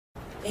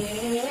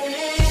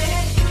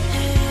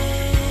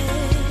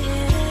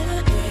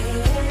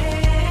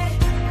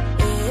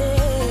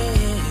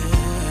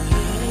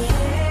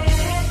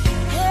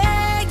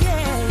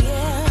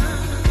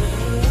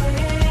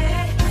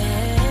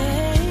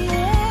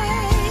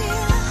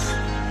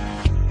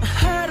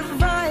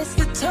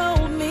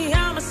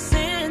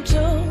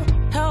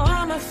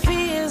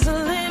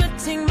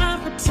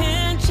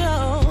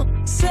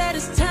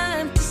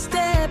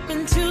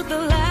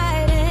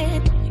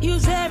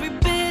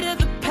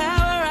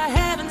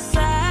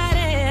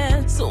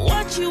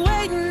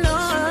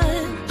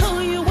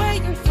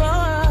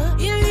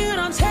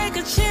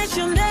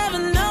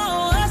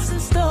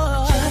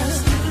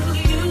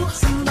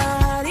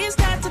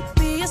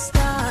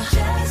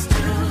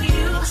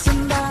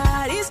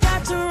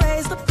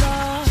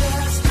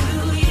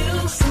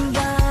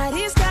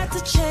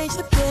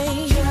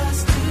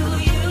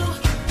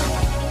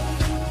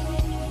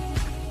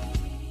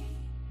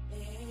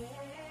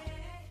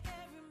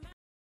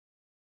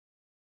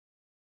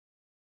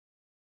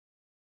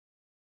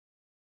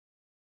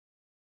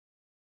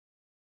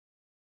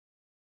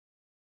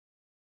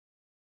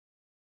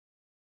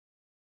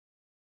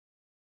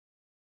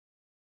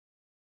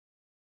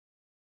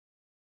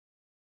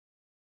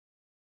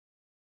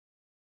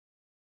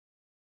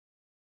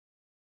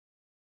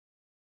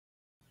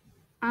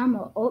I'm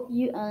a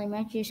OU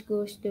elementary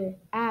school student.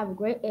 I have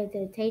great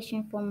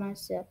expectation for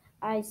myself.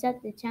 I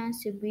accept the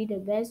chance to be the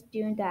best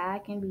student that I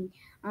can be.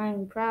 I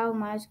am proud of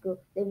my school.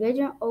 The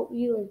vision of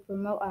OU is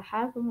promote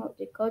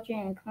the culture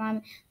and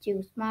climate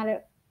to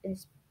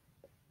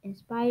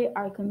inspire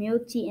our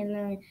community and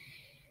learn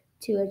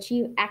to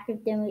achieve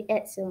academic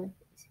excellence.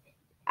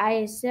 I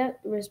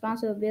accept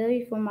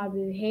responsibility for my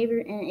behavior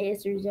and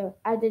its result.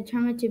 I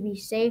determine to be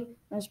safe,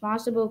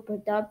 responsible,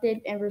 productive,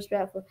 and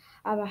respectful.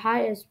 I have a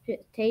high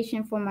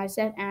expectation for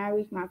myself and I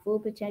reach my full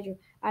potential.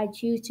 I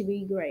choose to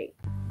be great.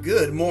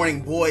 Good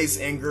morning, boys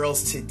and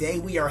girls. Today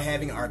we are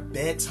having our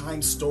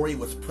bedtime story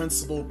with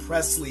Principal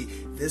Presley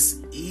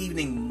this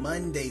evening,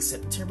 Monday,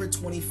 September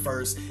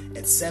 21st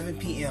at 7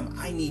 p.m.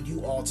 I need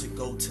you all to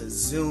go to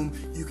Zoom.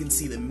 You can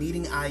see the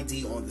meeting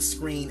ID on the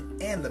screen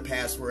and the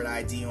password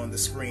ID on the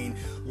screen.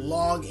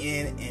 Log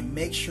in and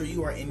make sure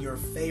you are in your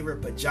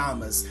favorite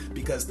pajamas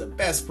because the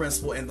best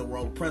principal in the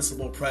world,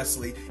 Principal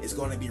Presley, is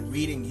going to be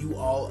reading you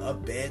all a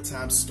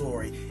bedtime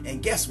story.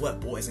 And guess what,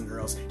 boys and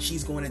girls?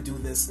 She's going to do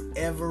this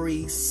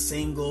every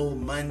single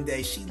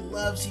Monday. She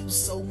loves you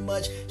so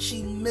much.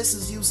 She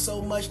misses you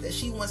so much that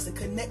she wants to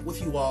connect with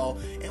you all.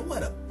 And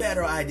what a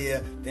better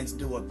idea than to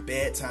do a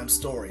bedtime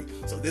story.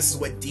 So this is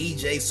what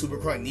DJ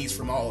Supercrook needs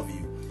from all of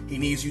you. He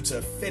needs you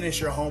to finish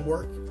your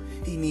homework.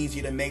 He needs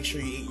you to make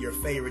sure you eat your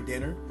favorite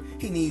dinner.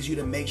 He needs you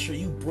to make sure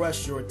you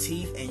brush your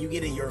teeth and you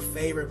get in your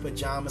favorite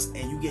pajamas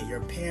and you get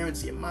your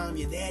parents, your mom,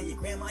 your dad, your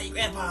grandma, your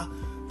grandpa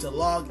to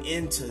log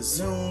into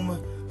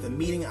Zoom. The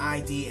meeting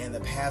ID and the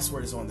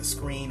password is on the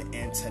screen,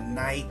 and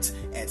tonight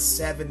at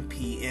 7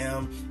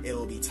 p.m. it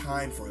will be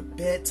time for a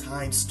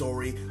bedtime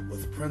story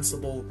with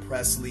Principal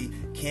Presley.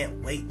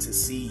 Can't wait to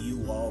see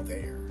you all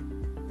there.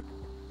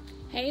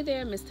 Hey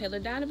there, Miss Taylor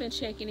Donovan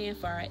checking in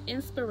for our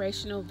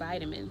inspirational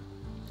vitamin.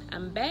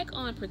 I'm back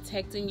on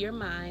protecting your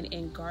mind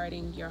and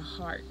guarding your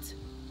heart.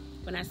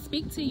 When I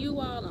speak to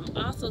you all, I'm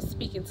also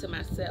speaking to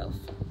myself.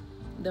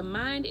 The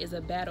mind is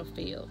a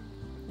battlefield.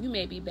 You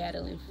may be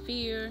battling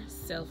fear,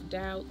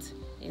 self-doubt,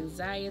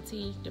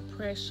 anxiety,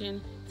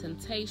 depression,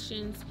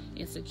 temptations,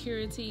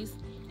 insecurities,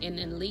 and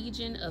a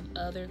legion of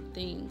other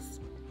things.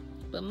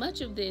 But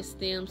much of this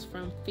stems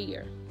from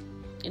fear.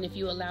 And if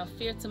you allow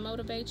fear to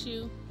motivate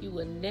you, you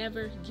will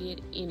never get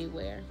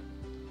anywhere.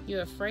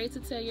 You're afraid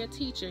to tell your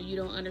teacher you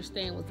don't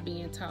understand what's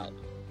being taught,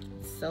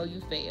 so you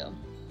fail.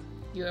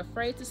 You're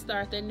afraid to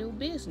start that new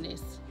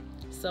business,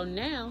 so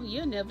now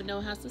you'll never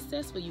know how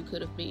successful you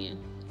could have been.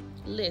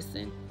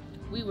 Listen.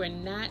 We were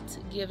not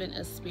given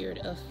a spirit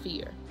of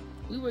fear.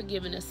 We were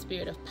given a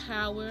spirit of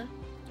power,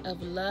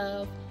 of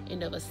love,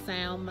 and of a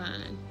sound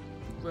mind.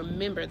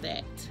 Remember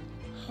that.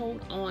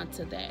 Hold on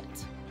to that.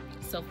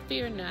 So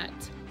fear not.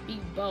 Be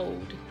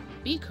bold.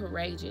 Be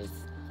courageous.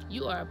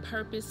 You are a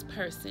purpose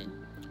person.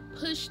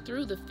 Push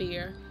through the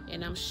fear,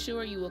 and I'm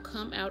sure you will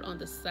come out on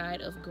the side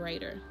of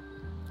greater.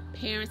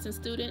 Parents and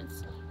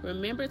students,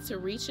 remember to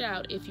reach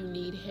out if you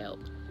need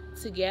help.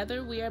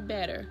 Together we are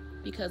better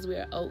because we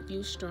are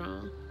Oakview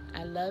Strong.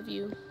 I love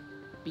you.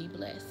 Be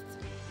blessed.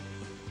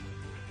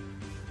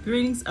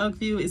 Greetings,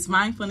 Oakview. It's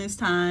mindfulness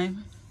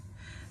time.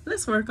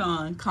 Let's work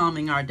on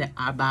calming our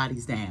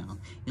bodies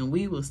down. And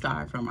we will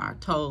start from our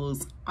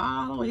toes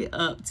all the way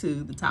up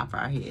to the top of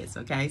our heads,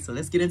 okay? So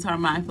let's get into our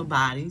mindful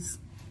bodies.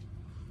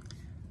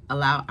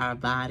 Allow our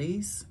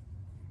bodies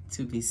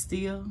to be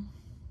still.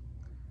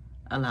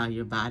 Allow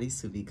your bodies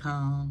to be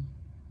calm.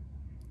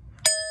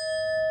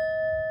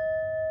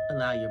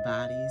 Allow your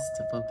bodies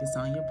to focus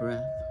on your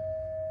breath.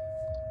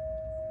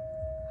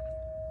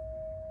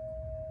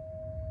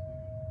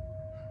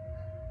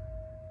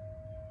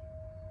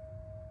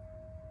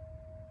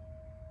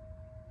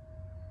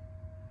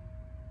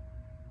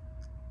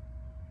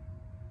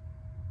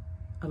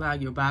 Allow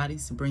your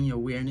bodies to bring your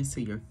awareness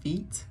to your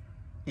feet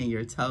and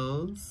your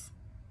toes.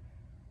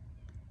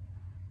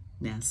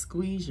 Now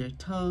squeeze your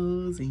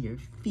toes and your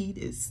feet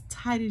as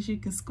tight as you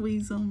can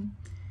squeeze them.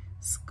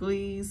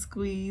 Squeeze,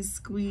 squeeze,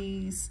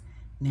 squeeze.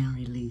 Now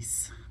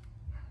release.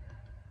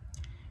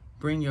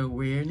 Bring your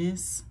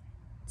awareness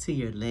to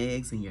your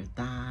legs and your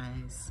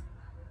thighs.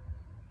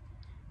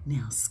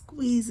 Now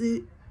squeeze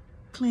it,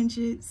 clench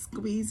it,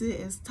 squeeze it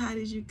as tight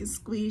as you can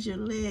squeeze your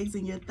legs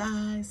and your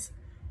thighs.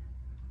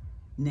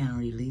 Now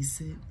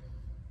release it.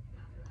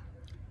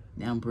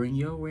 Now bring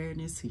your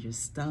awareness to your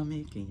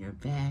stomach and your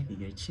back and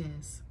your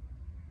chest.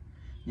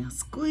 Now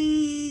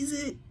squeeze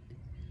it.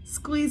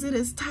 Squeeze it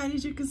as tight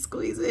as you can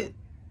squeeze it.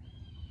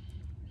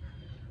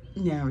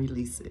 Now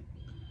release it.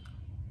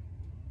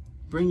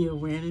 Bring your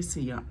awareness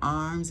to your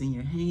arms and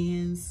your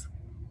hands.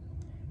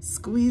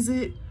 Squeeze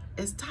it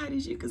as tight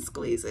as you can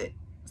squeeze it.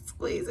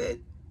 Squeeze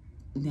it.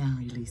 Now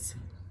release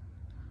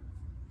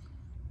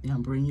it. Now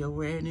bring your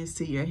awareness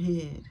to your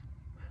head.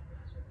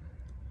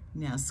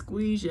 Now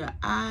squeeze your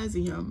eyes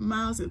and your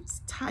mouth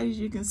as tight as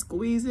you can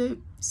squeeze it.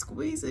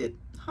 Squeeze it.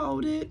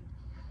 Hold it.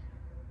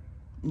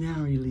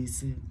 Now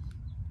release it.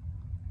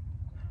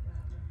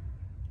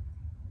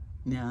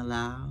 Now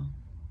allow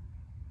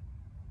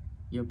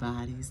your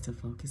bodies to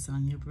focus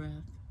on your breath.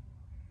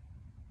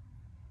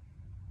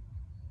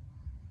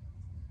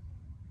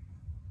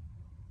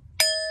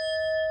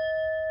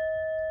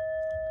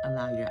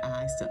 Allow your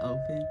eyes to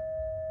open.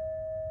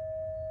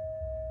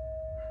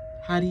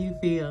 How do you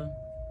feel?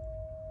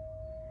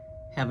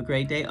 Have a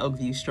great day,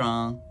 Oakview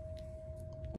Strong.